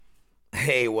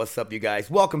Hey, what's up, you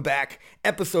guys? Welcome back.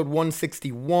 Episode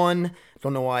 161.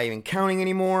 Don't know why I'm even counting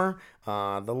anymore.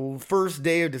 The first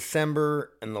day of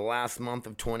December and the last month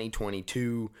of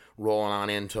 2022. Rolling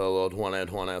on into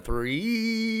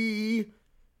 2023.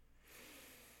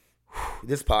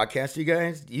 This podcast, you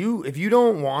guys, if you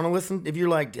don't want to listen, if you're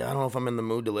like, I don't know if I'm in the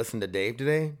mood to listen to Dave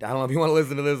today. I don't know if you want to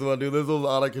listen to this one, dude. This was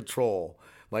out of control.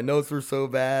 My notes were so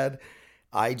bad.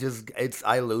 I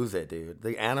lose it, dude.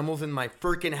 The animals in my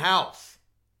freaking house.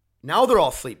 Now they're all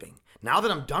sleeping. Now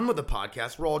that I'm done with the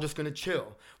podcast, we're all just going to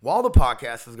chill. While the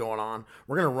podcast is going on,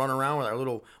 we're going to run around with our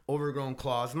little overgrown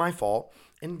claws, my fault,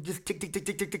 and just tick, tick, tick,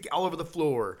 tick, tick, tick, all over the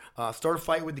floor. Start a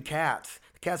fight with the cats.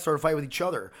 The cats start a fight with each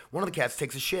other. One of the cats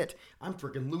takes a shit. I'm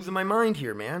freaking losing my mind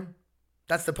here, man.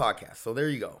 That's the podcast. So there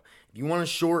you go. If you want a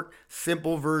short,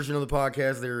 simple version of the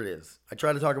podcast, there it is. I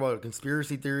try to talk about a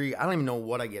conspiracy theory. I don't even know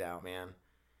what I get out, man.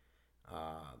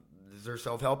 Is there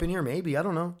self-help in here? Maybe. I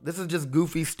don't know. This is just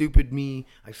goofy, stupid me.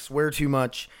 I swear too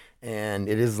much. And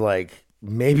it is like,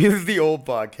 maybe it's the old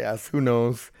podcast. Who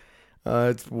knows?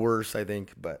 It's worse, I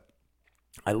think. But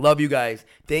I love you guys.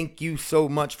 Thank you so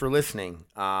much for listening.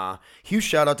 Huge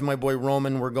shout out to my boy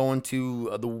Roman. We're going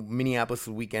to the Minneapolis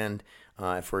weekend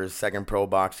for his second pro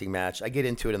boxing match. I get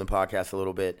into it in the podcast a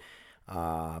little bit.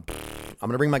 I'm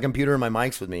going to bring my computer and my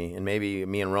mics with me. And maybe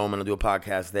me and Roman will do a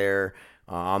podcast there.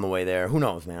 On the way there. Who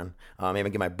knows, man? Maybe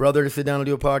get my brother to sit down and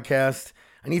do a podcast.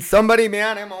 I need somebody,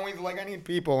 man. I'm always like, I need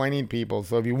people.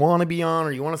 So if you want to be on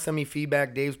or you want to send me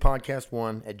feedback,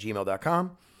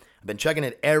 davespodcast1@gmail.com. I've been checking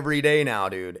it every day now,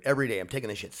 dude. Every day. I'm taking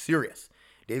this shit serious.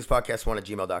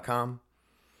 davespodcast1@gmail.com.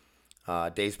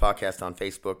 Dave's Podcast on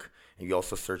Facebook. And you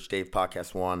also search Dave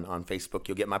Podcast 1 on Facebook.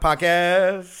 You'll get my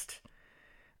podcast.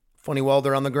 Funny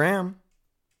Welder on the gram.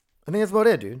 I think that's about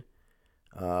it, dude.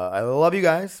 I love you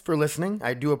guys for listening.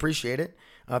 I do appreciate it.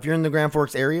 If you're in the Grand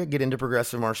Forks area, get into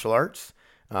progressive martial arts.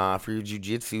 For your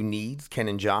jiu-jitsu needs, Ken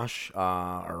and Josh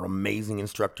are amazing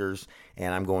instructors,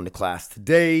 and I'm going to class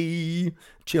today.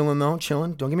 Chilling.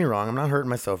 Don't get me wrong. I'm not hurting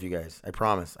myself, you guys. I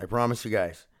promise you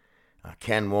guys.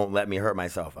 Ken won't let me hurt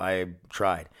myself. I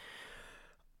tried.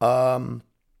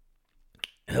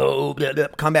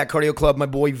 Combat Cardio Club, my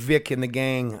boy Vic and the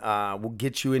gang will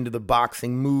get you into the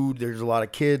boxing mood. There's a lot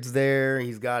of kids there.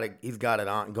 He's got it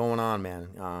going on,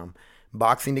 man.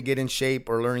 Boxing to get in shape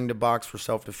or learning to box for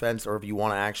self-defense, or if you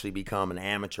want to actually become an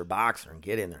amateur boxer and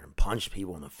get in there and punch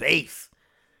people in the face,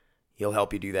 he'll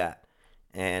help you do that.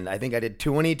 And I think I did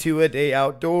 22 a day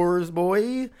outdoors,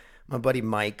 boy. My buddy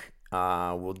Mike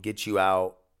will get you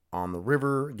out on the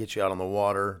river, get you out on the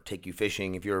water, take you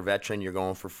fishing. If you're a veteran, you're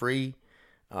going for free.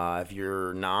 If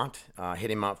you're not, hit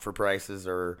him up for prices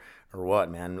or what,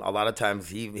 man. A lot of times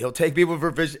he'll take people for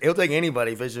fish. He'll take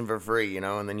anybody fishing for free,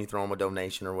 and then you throw him a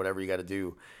donation or whatever you got to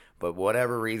do. But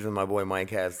whatever reason my boy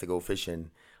Mike has to go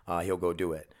fishing, he'll go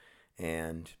do it.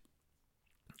 And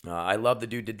I love the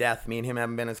dude to death. Me and him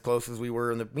haven't been as close as we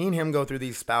were. Me and him go through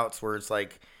these spouts where it's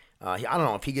like, I don't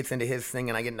know if he gets into his thing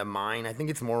and I get into mine. I think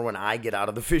it's more when I get out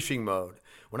of the fishing mode.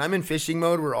 When I'm in fishing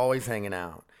mode, we're always hanging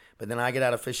out. But then I get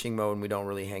out of fishing mode and we don't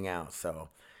really hang out. So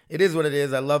it is what it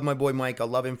is. I love my boy Mike. I'll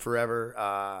love him forever.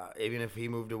 Even if he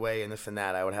moved away and this and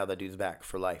that, I would have that dude's back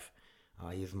for life.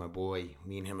 He's my boy.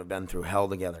 Me and him have been through hell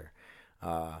together.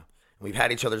 We've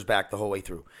had each other's back the whole way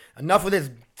through. Enough of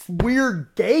this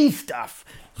weird gay stuff.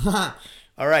 All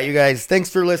right, you guys.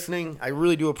 Thanks for listening. I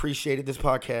really do appreciate it. This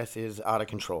podcast is out of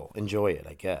control. Enjoy it,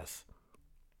 I guess.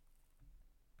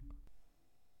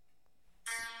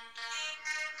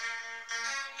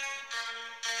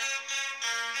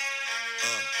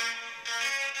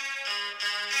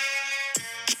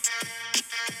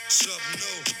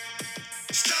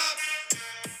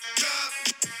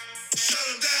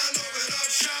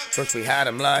 First we had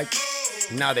them like,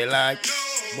 now they like,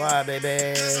 why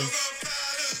baby?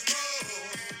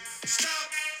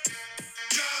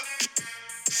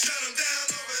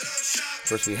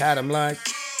 First we had them like,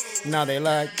 now they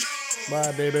like,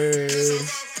 why baby?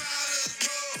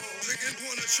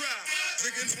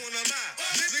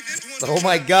 Oh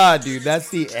my god, dude, that's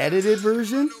the edited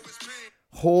version?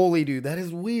 Holy dude, that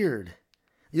is weird.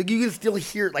 You can still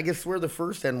hear it, like I swear the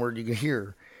first N-word you can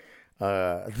hear.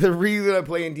 The reason I'm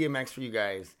playing DMX for you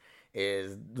guys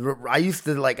is I used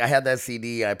to, I had that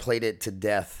CD. I played it to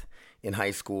death in high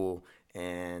school.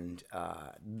 And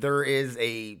there is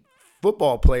a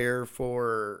football player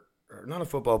not a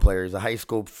football player, he's a high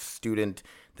school student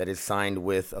that is signed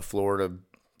with a Florida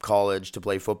college to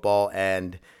play football.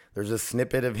 And there's a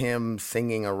snippet of him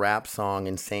singing a rap song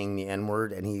and saying the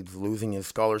N-word, and he's losing his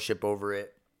scholarship over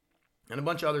it and a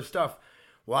bunch of other stuff.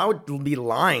 Well, I would be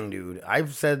lying, dude.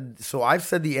 I've said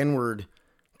the N-word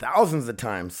thousands of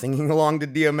times singing along to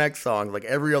DMX songs. Like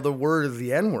every other word is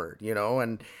the N word, you know?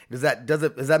 And does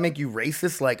that make you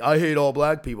racist? Like, I hate all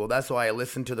black people, that's why I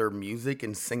listen to their music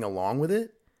and sing along with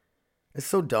it? It's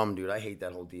so dumb, dude. I hate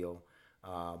that whole deal.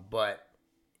 But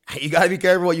you gotta be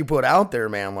careful what you put out there,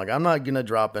 man. Like, I'm not gonna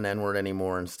drop an N word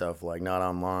anymore and stuff. Like, not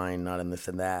online, not in this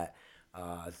and that.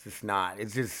 It's just not.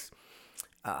 It's just,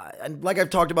 and like I've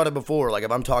talked about it before. Like,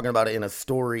 if I'm talking about it in a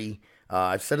story,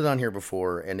 I've said it on here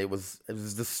before, and it was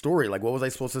the story. Like, what was I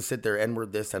supposed to sit there, N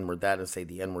word this, N word that, and say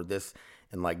the N word this,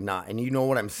 and like not, and you know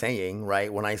what I'm saying,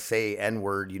 right? When I say N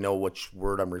word, you know which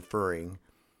word I'm referring.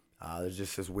 There's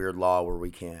just this weird law where we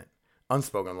can't,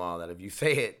 unspoken law, that if you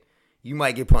say it, you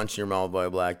might get punched in your mouth by a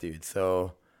black dude.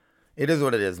 So it is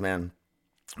what it is, man.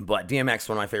 But DMX,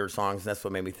 one of my favorite songs. That's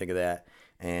what made me think of that.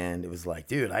 And it was like,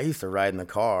 dude, I used to ride in the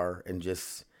car and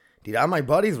just, dude, all my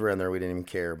buddies were in there. We didn't even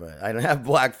care. But I didn't have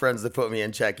black friends to put me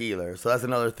in check either. So that's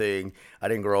another thing. I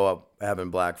didn't grow up having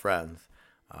black friends.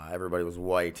 Everybody was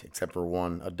white except for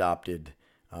one adopted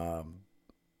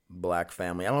black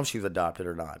family. I don't know if she's adopted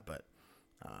or not, but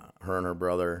her and her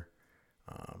brother.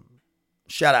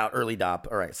 Shout out early dop.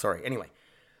 All right, sorry. Anyway.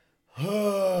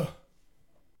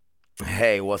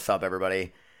 Hey, what's up,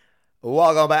 everybody?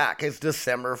 Welcome back. It's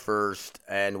December 1st,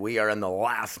 and we are in the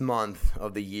last month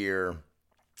of the year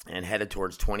and headed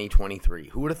towards 2023.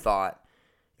 Who would have thought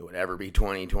it would ever be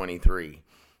 2023?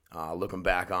 Looking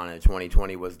back on it,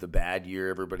 2020 was the bad year,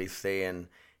 everybody's saying,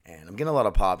 and I'm getting a lot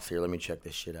of pops here. Let me check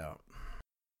this shit out.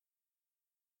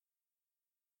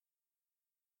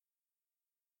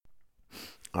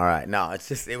 All right, no,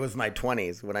 it was my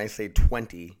 20s. When I say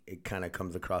 20, it kind of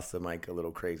comes across the mic a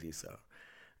little crazy, so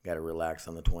got to relax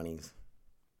on the 20s.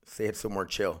 Say it somewhere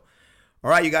chill. All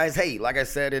right, you guys, hey, like I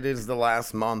said, it is the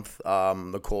last month.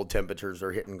 The cold temperatures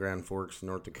are hitting Grand Forks,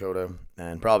 North Dakota,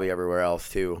 and probably everywhere else,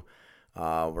 too.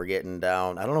 We're getting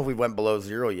down. I don't know if we went below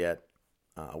zero yet.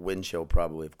 Wind chill,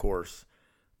 probably, of course.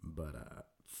 But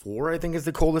 4, I think, is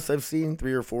the coldest I've seen.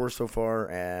 3 or 4 so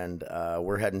far, and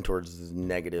we're heading towards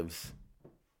negatives.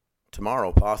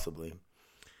 Tomorrow, possibly.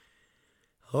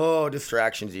 Oh,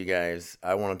 distractions, you guys.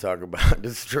 I want to talk about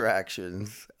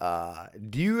distractions.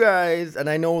 Do you guys, and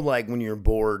I know like when you're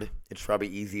bored, it's probably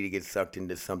easy to get sucked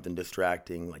into something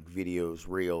distracting like videos,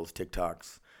 reels,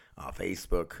 TikToks,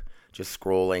 Facebook, just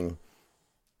scrolling.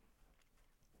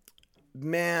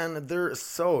 Man,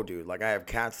 dude, like I have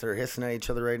cats that are hissing at each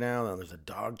other right now, and there's a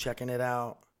dog checking it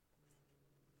out.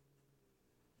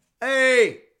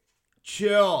 Hey,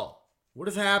 chill. What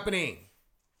is happening?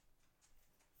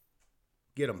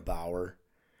 Get him, Bauer.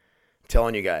 I'm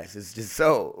telling you guys, it's just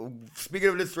so. Speaking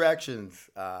of distractions,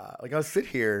 like I'll sit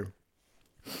here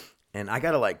and I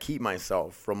gotta like keep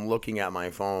myself from looking at my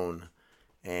phone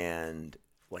and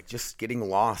like just getting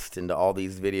lost into all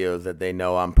these videos that they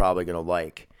know I'm probably gonna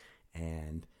like.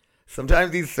 And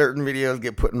sometimes these certain videos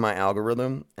get put in my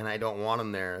algorithm and I don't want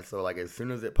them there. So like as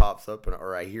soon as it pops up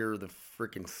or I hear the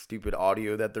freaking stupid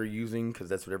audio that they're using, because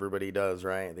that's what everybody does,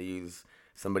 right? They use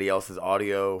somebody else's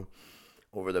audio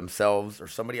over themselves or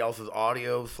somebody else's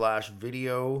audio /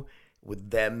 video with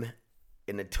them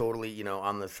in a totally,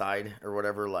 on the side or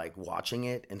whatever, like watching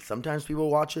it. And sometimes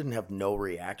people watch it and have no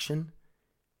reaction.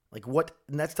 Like what?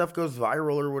 And that stuff goes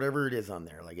viral or whatever it is on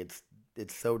there. Like it's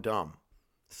so dumb.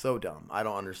 So dumb. I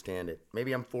don't understand it.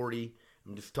 Maybe I'm 40.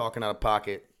 I'm just talking out of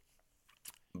pocket.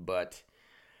 But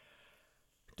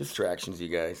distractions, you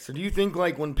guys. So do you think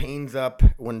like when pain's up,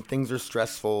 when things are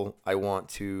stressful, I want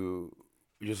to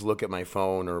just look at my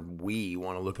phone, or we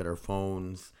want to look at our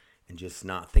phones and just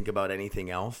not think about anything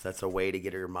else? That's a way to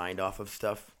get your mind off of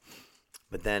stuff.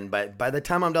 But then by the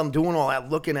time I'm done doing all that,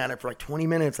 looking at it for like 20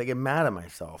 minutes, I get mad at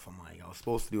myself. I'm like, I was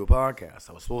supposed to do a podcast.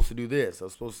 I was supposed to do this. I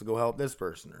was supposed to go help this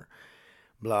person, or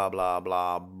blah, blah,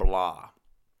 blah, blah.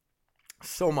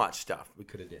 So much stuff we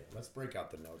could have did. Let's break out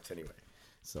the notes anyway.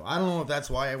 So I don't know if that's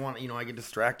why I want, I get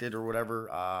distracted or whatever.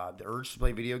 The urge to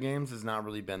play video games has not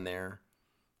really been there.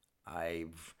 I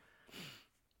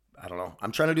don't know.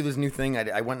 I'm trying to do this new thing.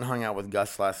 I went and hung out with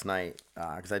Gus last night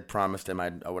because I'd promised him I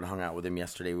would have hung out with him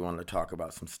yesterday. We wanted to talk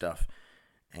about some stuff.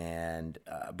 And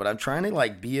but I'm trying to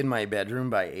like be in my bedroom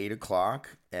by 8 o'clock,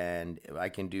 and I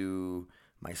can do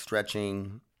my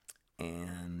stretching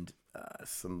and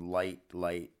some light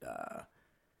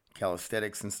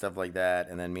calisthenics and stuff like that,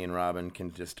 and then me and Robin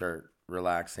can just start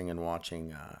relaxing and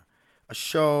watching a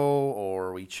show,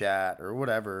 or we chat or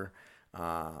whatever.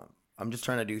 I'm just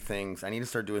trying to do things. I need to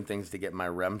start doing things to get my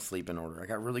REM sleep in order. I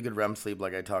got really good REM sleep,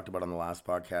 like I talked about on the last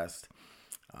podcast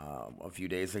a few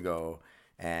days ago,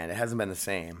 and it hasn't been the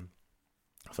same.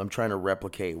 So I'm trying to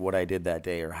replicate what I did that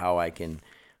day, or how I can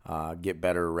get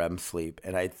better REM sleep.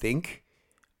 And I think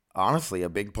honestly, a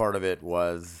big part of it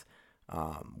was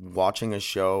watching a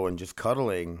show and just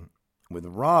cuddling with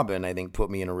Robin. I think put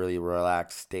me in a really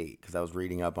relaxed state because I was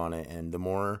reading up on it, and the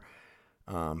more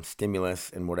stimulus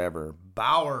and whatever.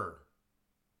 Bauer,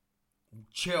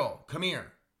 chill, come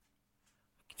here.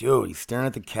 Dude, he's staring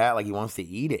at the cat like he wants to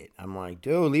eat it. I'm like,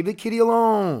 dude, leave the kitty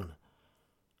alone.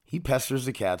 He pesters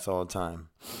the cats all the time.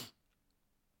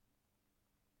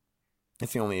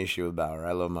 That's the only issue with Bauer.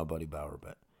 I love my buddy Bauer,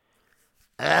 but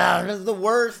this is the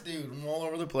worst, dude. I'm all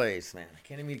over the place, man. I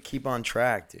can't even keep on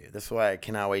track, dude. That's why I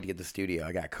cannot wait to get the studio.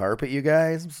 I got carpet, you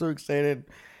guys. I'm so excited.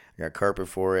 I got carpet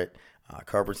for it.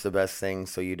 Carpet's the best thing,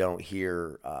 so you don't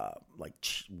hear like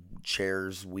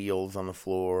chairs, wheels on the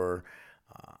floor.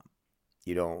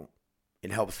 You don't.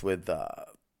 It helps with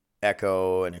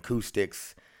echo and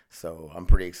acoustics. So I'm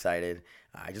pretty excited.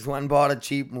 I just went and bought a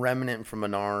cheap remnant from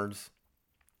Menards,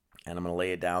 and I'm gonna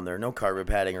lay it down there. No carpet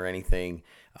padding or anything.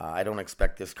 I don't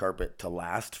expect this carpet to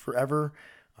last forever.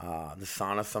 The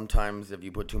sauna sometimes, if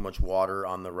you put too much water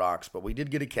on the rocks, but we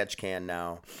did get a catch can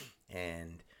now,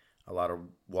 and a lot of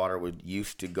water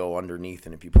used to go underneath,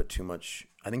 and if you put too much,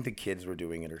 I think the kids were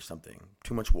doing it or something,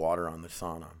 too much water on the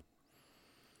sauna,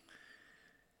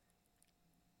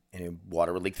 and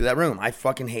water would leak through that room. I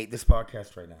fucking hate this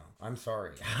podcast right now. I'm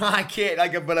sorry. I can't,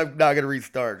 but I'm not going to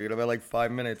restart, dude. I'm at like 5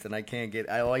 minutes, and I can't get,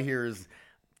 all I hear is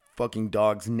fucking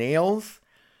dog's nails.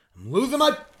 I'm losing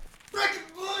my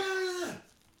freaking...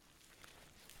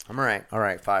 I'm all right. All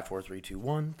right. 5, 4, 3, 2,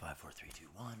 1. 5, 4, 3, 2,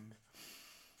 1.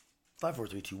 5, 4,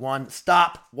 3, 2, 1.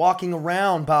 Stop walking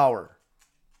around, Bauer.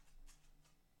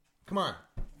 Come on.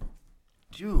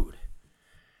 Dude.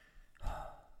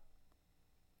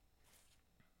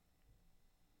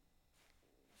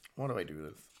 Why do I do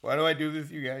this? Why do I do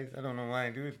this, you guys? I don't know why I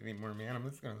do this anymore, man. I'm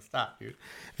just going to stop, dude.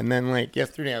 And then, like,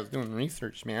 yesterday I was doing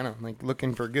research, man. I'm, like,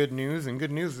 looking for good news, and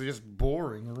good news is just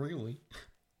boring, really.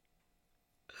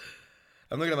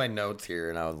 I'm looking at my notes here,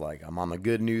 and I was like, I'm on the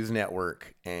Good News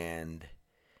Network, and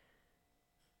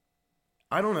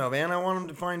I don't know, man. I want them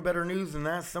to find better news than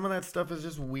that. Some of that stuff is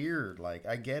just weird. Like,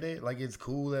 I get it. Like, it's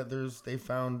cool that they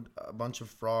found a bunch of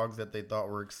frogs that they thought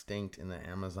were extinct in the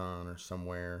Amazon or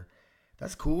somewhere.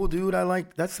 That's cool, dude. I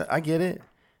get it.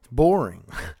 It's boring.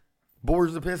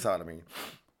 Bores the piss out of me.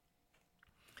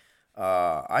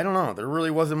 I don't know. There really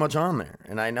wasn't much on there.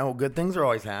 And I know good things are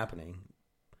always happening.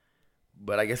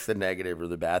 But I guess the negative or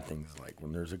the bad things, like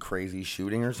when there's a crazy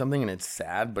shooting or something and it's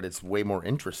sad, but it's way more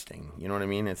interesting. You know what I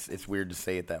mean? It's weird to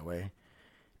say it that way.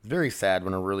 It's very sad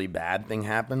when a really bad thing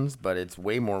happens, but it's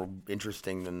way more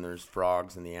interesting than there's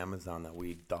frogs in the Amazon that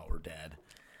we thought were dead.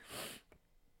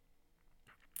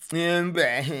 And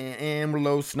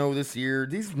low snow this year.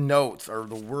 These notes are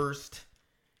the worst.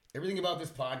 Everything about this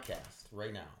podcast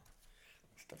right now.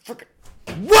 It's the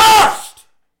freaking worst!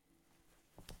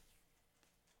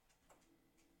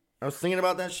 I was thinking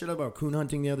about that shit about coon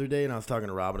hunting the other day, and I was talking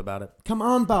to Robin about it. Come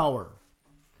on, Bauer.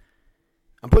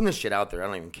 I'm putting this shit out there. I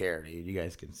don't even care, dude. You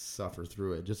guys can suffer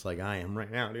through it just like I am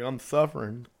right now, dude. I'm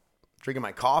suffering. Drinking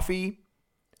my coffee.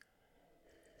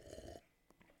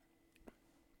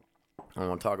 I don't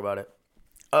want to talk about it.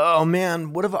 Oh,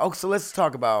 man. So let's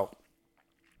talk about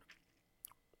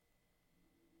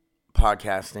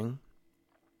podcasting.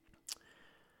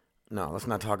 No, let's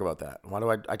not talk about that. Why do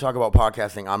I talk about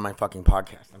podcasting on my fucking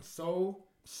podcast? I'm so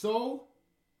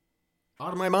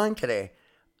out of my mind today.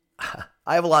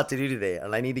 I have a lot to do today,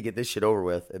 and I need to get this shit over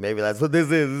with. And maybe that's what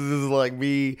this is. This is like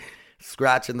me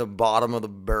scratching the bottom of the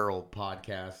barrel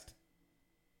podcast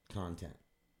content.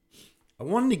 I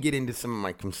wanted to get into some of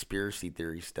my conspiracy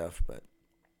theory stuff, but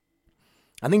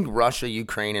I think Russia,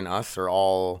 Ukraine, and us are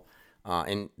all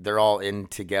they're all in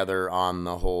together on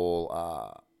the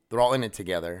whole. They're all in it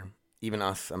together. Even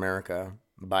us, America,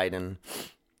 Biden.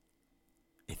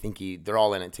 I think they're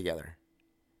all in it together.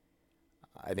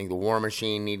 I think the war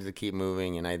machine needs to keep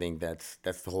moving, and I think that's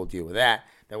the whole deal with that.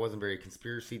 That wasn't very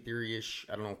conspiracy theory-ish.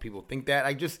 I don't know if people think that.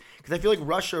 Because I feel like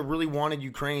Russia really wanted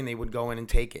Ukraine, they would go in and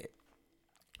take it.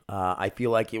 I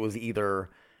feel like it was either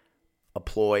a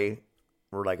ploy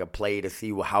or like a play to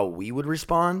see how we would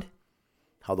respond,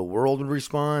 how the world would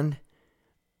respond.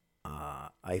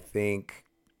 I think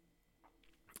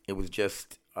it was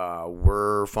just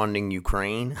we're funding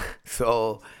Ukraine,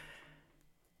 so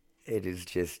it is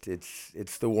just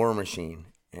it's the war machine,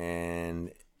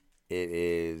 and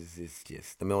it's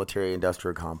just the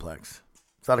military-industrial complex.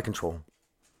 It's out of control.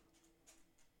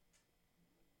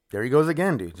 There he goes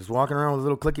again, dude. Just walking around with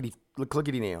little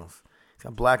clickety nails. He's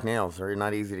got black nails. They're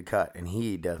not easy to cut, and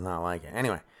he does not like it.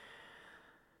 Anyway.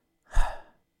 I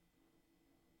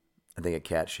think a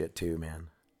cat shit too, man.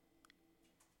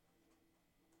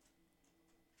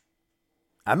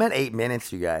 I'm at 8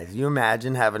 minutes, you guys. You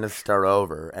imagine having to start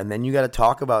over, and then you got to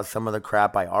talk about some of the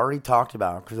crap I already talked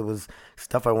about because it was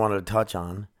stuff I wanted to touch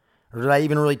on. Or did I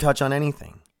even really touch on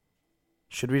anything?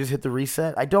 Should we just hit the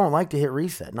reset? I don't like to hit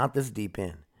reset, not this deep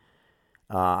in.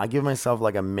 I give myself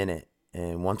like a minute,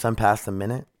 and once I'm past a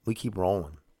minute, we keep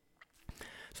rolling.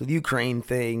 So the Ukraine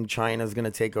thing, China's going to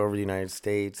take over the United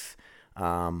States,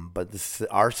 but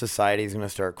our society is going to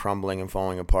start crumbling and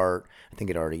falling apart. I think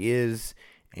it already is,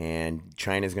 and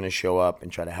China's going to show up and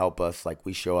try to help us like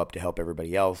we show up to help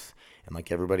everybody else, and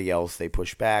like everybody else, they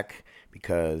push back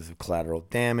because of collateral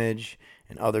damage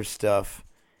and other stuff,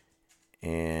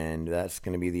 and that's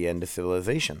going to be the end of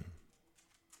civilization.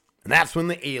 And that's when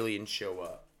the aliens show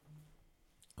up.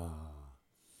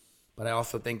 But I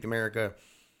also think America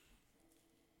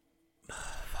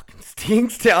fucking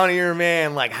stinks down here,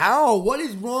 man. Like, how? What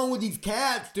is wrong with these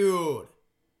cats, dude?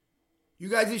 You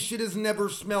guys, this shit has never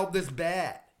smelled this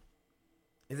bad.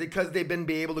 Is it because they've been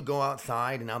able to go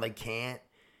outside and now they can't?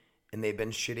 And they've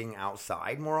been shitting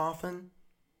outside more often?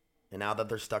 And now that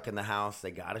they're stuck in the house,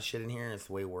 they gotta shit in here and it's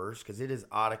way worse? Because it is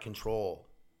out of control.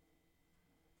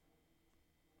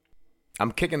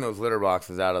 I'm kicking those litter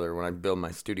boxes out of there when I build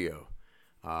my studio.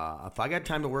 If I got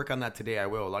time to work on that today, I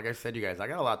will. Like I said, you guys, I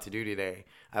got a lot to do today.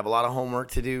 I have a lot of homework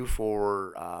to do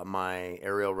for my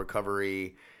aerial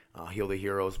recovery, Heal the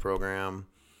Heroes program.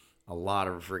 A lot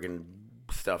of friggin'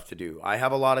 stuff to do. I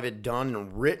have a lot of it done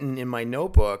and written in my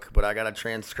notebook, but I got to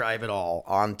transcribe it all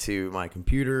onto my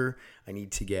computer. I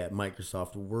need to get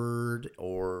Microsoft Word,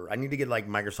 or I need to get like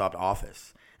Microsoft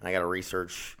Office, and I got to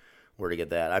research where to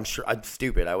get that. I'm sure I'm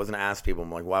stupid. I wasn't ask people.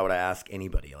 I'm like, why would I ask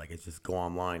anybody? Like, it's just go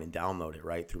online and download it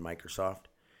right through Microsoft.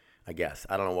 I guess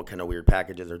I don't know what kind of weird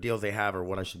packages or deals they have, or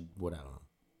what I don't know.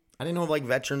 I didn't know if like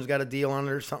veterans got a deal on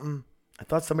it or something. I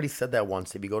thought somebody said that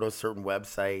once. If you go to a certain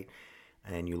website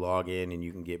and you log in and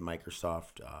you can get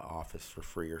Microsoft Office for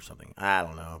free or something. I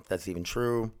don't know if that's even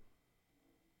true.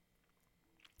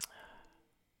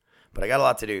 But I got a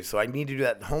lot to do, so I need to do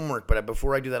that homework. But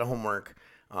before I do that homework,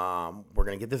 we're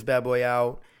going to get this bad boy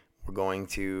out. I want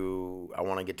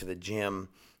to get to the gym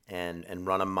and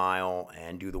run a mile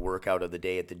and do the workout of the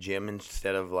day at the gym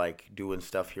instead of like doing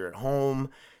stuff here at home.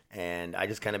 And I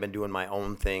just kind of been doing my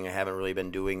own thing. I haven't really been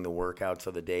doing the workouts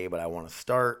of the day, but I want to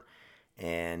start.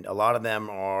 And a lot of them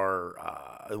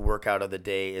are, the workout of the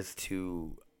day is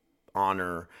to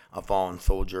honor a fallen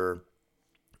soldier.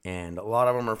 And a lot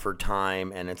of them are for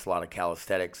time, and it's a lot of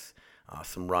calisthenics,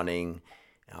 some running,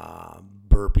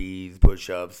 burpees,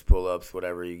 push-ups, pull-ups,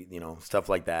 whatever, stuff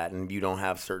like that. And if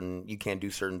you can't do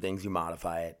certain things, you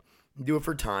modify it. Do it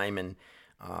for time, and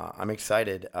I'm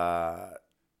excited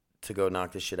to go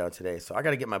knock this shit out today. So I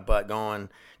got to get my butt going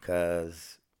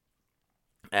because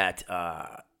at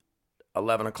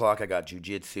 11 o'clock I got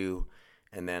jiu-jitsu,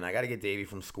 and then I got to get Davey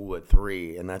from school at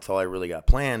 3, and that's all I really got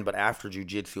planned. But after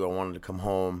jiu-jitsu, I wanted to come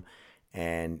home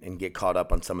and get caught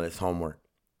up on some of this homework.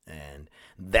 And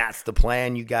that's the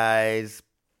plan, you guys.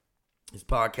 This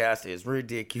podcast is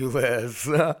ridiculous.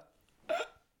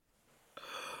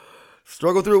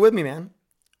 Struggle through it with me, man.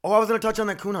 Oh, I was going to touch on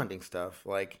that coon hunting stuff.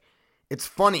 Like, it's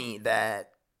funny that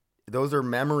those are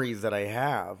memories that I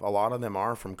have. A lot of them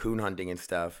are from coon hunting and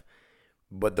stuff.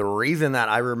 But the reason that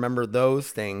I remember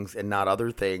those things and not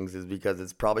other things is because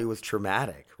it probably was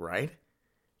traumatic, right?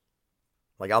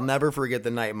 Like, I'll never forget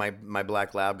the night my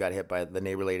black lab got hit by the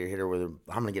neighbor lady hit her with I'm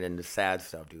going to get into sad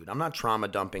stuff, dude. I'm not trauma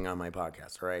dumping on my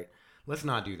podcast, all right? Let's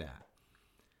not do that.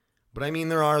 But, I mean,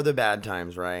 there are the bad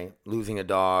times, right? Losing a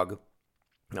dog.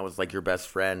 That was like your best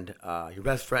friend. Your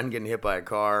best friend getting hit by a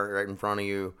car right in front of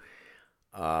you.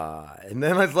 And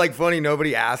then it's like funny,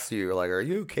 nobody asks you, like, are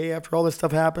you okay after all this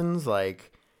stuff happens?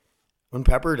 Like, when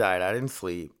Pepper died, I didn't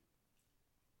sleep.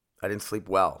 I didn't sleep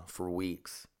well for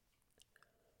weeks.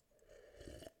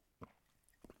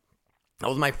 That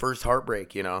was my first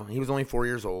heartbreak, He was only 4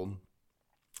 years old.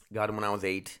 Got him when I was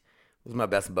 8. He was my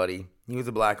best buddy. He was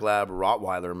a black lab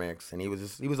Rottweiler mix, and he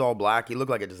was all black. He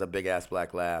looked like just a big ass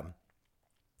black lab.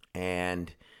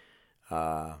 And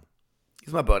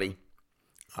he's my buddy.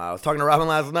 I was talking to Robin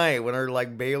last night when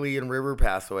like Bailey and River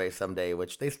pass away someday,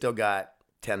 which they still got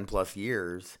 10 plus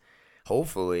years,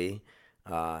 hopefully.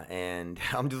 And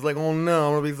I'm just like, oh no,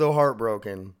 I'm going to be so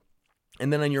heartbroken.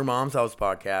 And then on Your Mom's House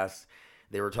podcast,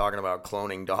 they were talking about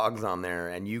cloning dogs on there,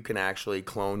 and you can actually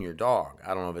clone your dog.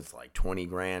 I don't know if it's like 20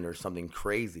 grand or something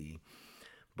crazy,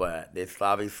 but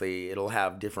it'll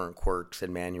have different quirks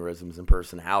and mannerisms and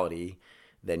personality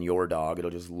than your dog. It'll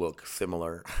just look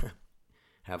similar.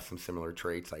 Have some similar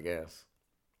traits, I guess.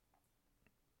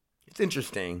 It's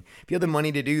interesting. If you have the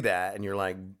money to do that and you're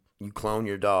like, you clone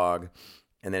your dog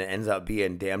and then it ends up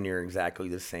being damn near exactly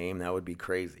the same, that would be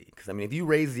crazy. Because, I mean, if you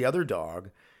raise the other dog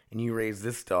and you raise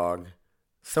this dog,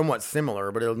 somewhat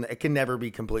similar, but it can never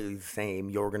be completely the same.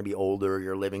 You're going to be older.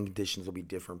 Your living conditions will be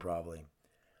different probably.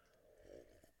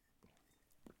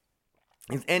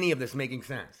 Is any of this making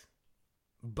sense?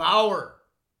 Bauer.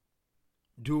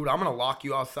 Dude, I'm going to lock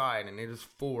you outside, and it is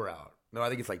 4 out. No, I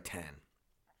think it's like 10.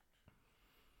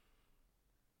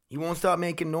 He won't stop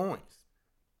making noise.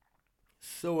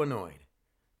 So annoyed.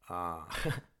 Oh,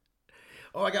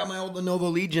 I got my old Lenovo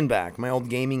Legion back. My old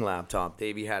gaming laptop.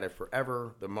 Davey had it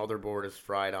forever. The motherboard is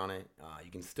fried on it.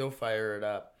 You can still fire it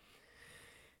up.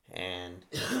 And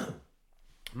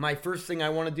my first thing I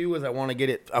want to do is I want to get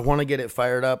it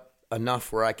fired up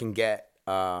enough where I can get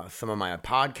some of my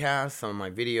podcasts, some of my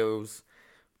videos,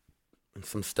 and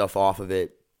some stuff off of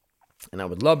it. And I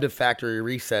would love to factory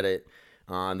reset it.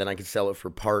 Then I could sell it for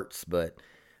parts, but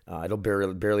it'll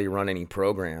barely run any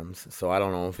programs. So I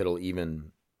don't know if it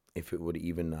would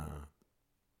even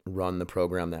run the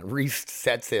program that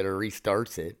resets it or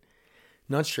restarts it.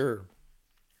 Not sure.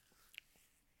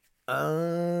 Blum,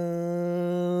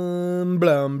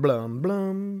 blum,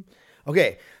 blum.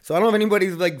 Okay, so I don't know if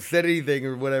anybody's like said anything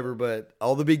or whatever, but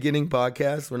all the beginning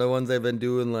podcasts were the ones I've been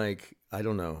doing, like, I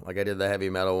don't know. Like I did the heavy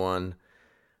metal one.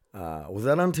 Was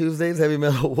that on Tuesdays? Heavy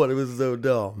metal one? It was so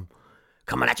dumb.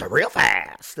 Coming at you real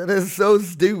fast. That is so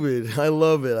stupid. I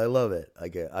love it. I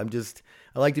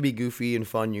like to be goofy and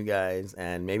fun, you guys,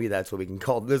 and maybe that's what we can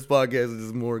call this podcast,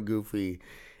 is more goofy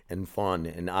and fun.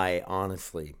 And I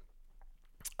honestly,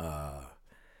 I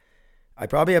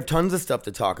probably have tons of stuff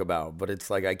to talk about, but it's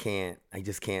like I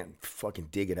just can't fucking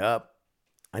dig it up.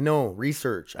 I know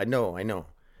research. I know.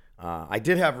 I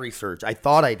did have research. I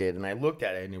thought I did, and I looked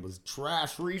at it, and it was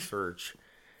trash research.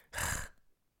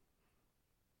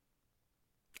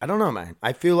 I don't know, man.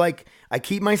 I feel like I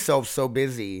keep myself so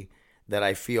busy that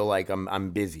I feel like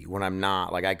I'm busy when I'm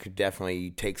not. Like I could definitely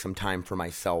take some time for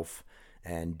myself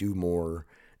and do more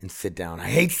and sit down. I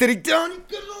hate sitting down. You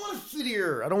don't want to sit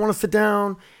here. I don't want to sit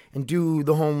down and do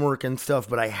the homework and stuff,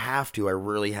 but I have to. I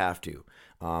really have to.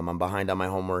 I'm behind on my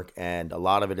homework, and a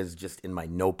lot of it is just in my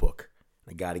notebook.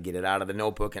 I got to get it out of the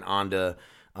notebook and onto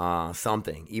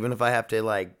something. Even if I have to,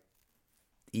 like,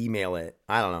 email it.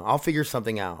 I don't know. I'll figure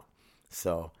something out.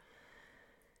 So,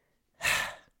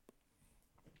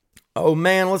 oh,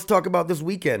 man, let's talk about this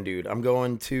weekend, dude. I'm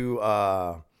going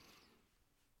to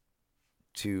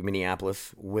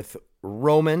Minneapolis with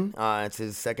Roman. It's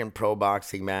his second pro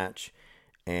boxing match,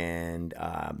 and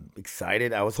I'm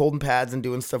excited. I was holding pads and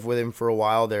doing stuff with him for a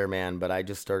while there, man, but I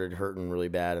just started hurting really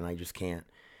bad, and I just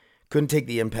couldn't take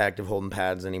the impact of holding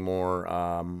pads anymore.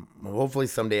 Hopefully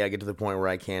someday I get to the point where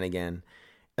I can again.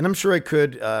 And I'm sure I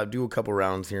could do a couple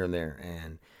rounds here and there.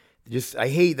 And I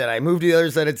hate that I moved to the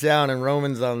other side of town and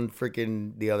Roman's on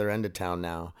freaking the other end of town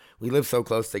now. We live so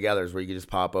close together where you can just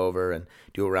pop over and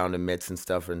do a round of mitts and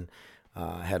stuff and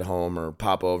head home, or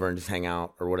pop over and just hang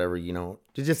out or whatever, to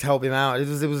just help him out. It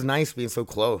was nice being so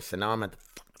close. And now I'm at the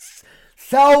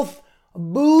South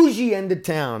bougie end of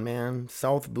town, man.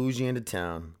 South bougie end of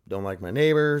town. Don't like my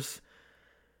neighbors.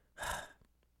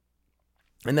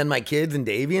 And then my kids and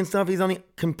Davey and stuff, he's on the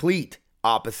complete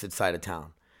opposite side of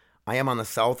town. I am on the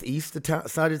southeast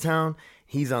side of town.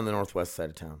 He's on the northwest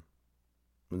side of town.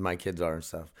 My kids are and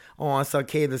stuff. Oh, I saw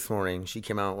Kay this morning. She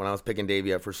came out when I was picking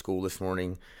Davey up for school this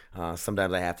morning.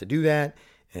 Sometimes I have to do that.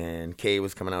 And Kay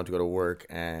was coming out to go to work.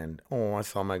 And, I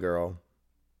saw my girl.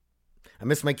 I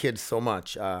miss my kids so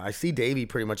much. I see Davey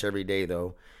pretty much every day,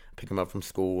 though. I pick him up from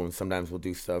school, and sometimes we'll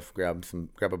do stuff, grab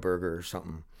a burger or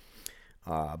something.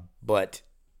 But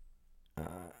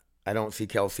I don't see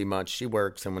Kelsey much. She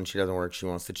works, and when she doesn't work, she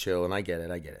wants to chill, and I get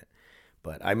it.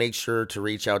 But I make sure to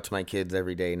reach out to my kids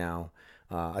every day now,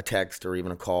 a text or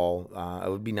even a call. It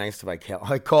would be nice if I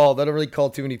called. I don't really call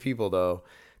too many people, though.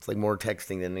 It's like more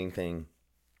texting than anything.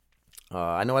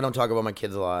 I know I don't talk about my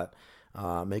kids a lot.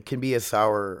 It can be a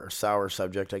sour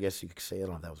subject, I guess you could say. I don't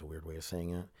know if that was a weird way of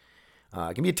saying it.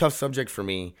 It can be a tough subject for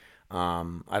me.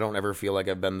 I don't ever feel like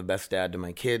I've been the best dad to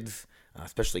my kids,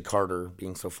 especially Carter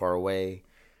being so far away.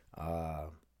 I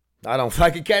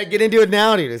can't get into it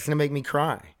now, dude. It's going to make me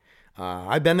cry.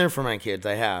 I've been there for my kids.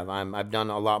 I have. I've done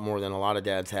a lot more than a lot of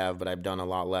dads have, but I've done a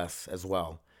lot less as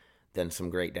well than some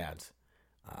great dads.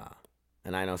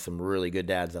 And I know some really good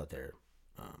dads out there.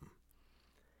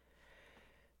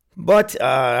 But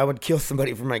I would kill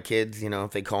somebody for my kids,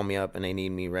 if they call me up and they need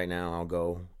me right now, I'll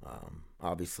go.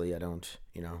 Obviously, I don't,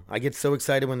 I get so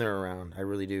excited when they're around. I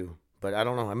really do. But I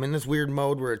don't know. I'm in this weird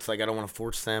mode where it's like I don't want to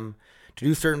force them to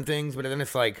do certain things. But then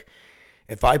it's like,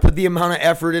 if I put the amount of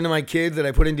effort into my kids that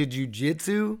I put into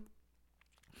jiu-jitsu,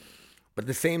 But at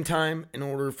the same time, in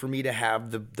order for me to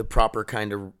have the proper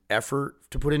kind of effort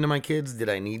to put into my kids, did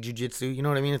I need jujitsu? You know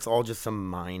what I mean? It's all just some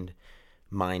mind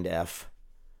F.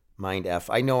 Mind F.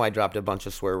 I know I dropped a bunch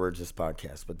of swear words this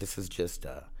podcast, but this is just,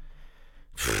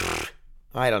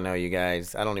 I don't know, you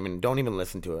guys. Don't even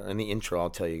listen to it. In the intro, I'll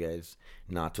tell you guys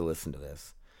not to listen to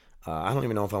this. I don't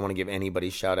even know if I want to give anybody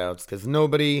shout outs because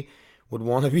nobody would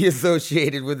want to be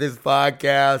associated with this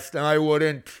podcast. I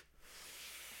wouldn't.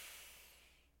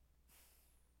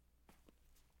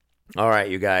 All right,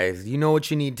 you guys, you know what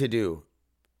you need to do.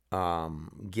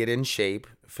 Get in shape.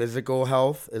 Physical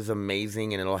health is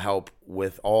amazing, and it'll help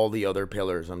with all the other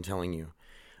pillars, I'm telling you.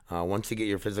 Once you get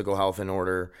your physical health in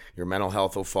order, your mental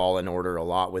health will fall in order a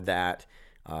lot with that.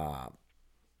 And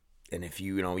if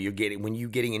when you're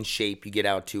getting in shape, you get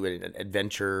out to an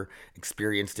adventure,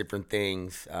 experience different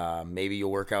things. Maybe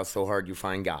you'll work out so hard you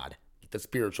find God. Get the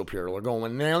spiritual pillar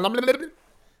going.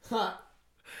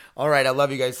 All right, I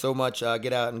love you guys so much.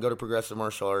 Get out and go to Progressive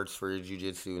Martial Arts for your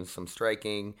jiu-jitsu and some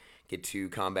striking. Get to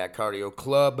Combat Cardio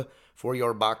Club for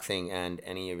your boxing and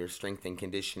any of your strength and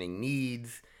conditioning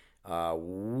needs.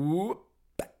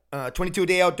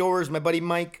 22-a-day outdoors. My buddy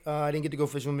Mike, I didn't get to go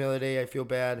fishing with him the other day. I feel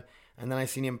bad. And then I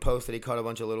seen him post that he caught a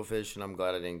bunch of little fish, and I'm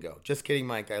glad I didn't go. Just kidding,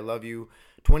 Mike. I love you.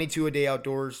 22-a-day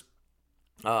outdoors.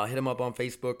 Hit him up on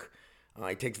Facebook.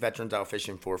 He takes veterans out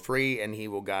fishing for free, and he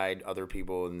will guide other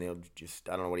people, and they'll just,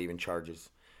 I don't know what he even charges.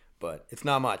 But it's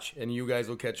not much, and you guys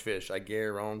will catch fish. I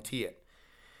guarantee it.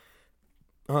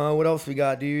 What else we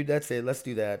got, dude? That's it. Let's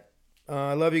do that.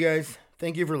 I love you guys.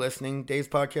 Thank you for listening.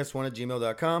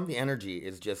 DavesPodcast1@gmail.com. The energy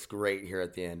is just great here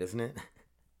at the end, isn't it?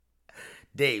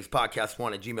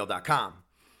 DavesPodcast1@gmail.com.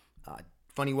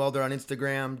 Funny Welder on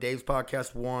Instagram.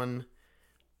 DavesPodcast1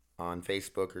 on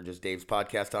Facebook, or just Dave's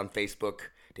Podcast on Facebook.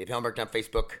 Dave Helmbrecht on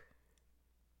Facebook.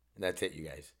 And that's it, you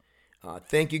guys.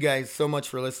 Thank you guys so much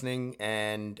for listening,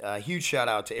 and a huge shout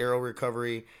out to Aero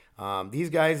Recovery. These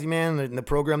guys, man, the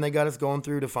program they got us going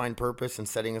through to find purpose and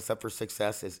setting us up for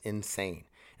success is insane.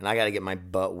 And I got to get my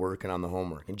butt working on the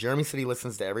homework. And Jeremy said he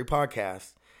listens to every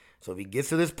podcast. So if he gets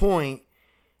to this point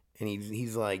and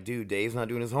he's like, dude, Dave's not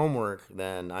doing his homework,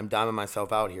 then I'm diming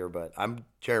myself out here. But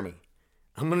Jeremy.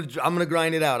 I'm gonna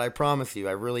grind it out. I promise you.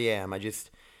 I really am.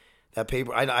 That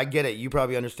paper, I get it. You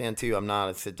probably understand too. I'm not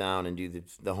a sit down and do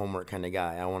the homework kind of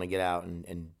guy. I want to get out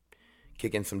and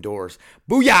kick in some doors.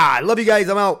 Booyah! I love you guys.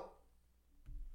 I'm out.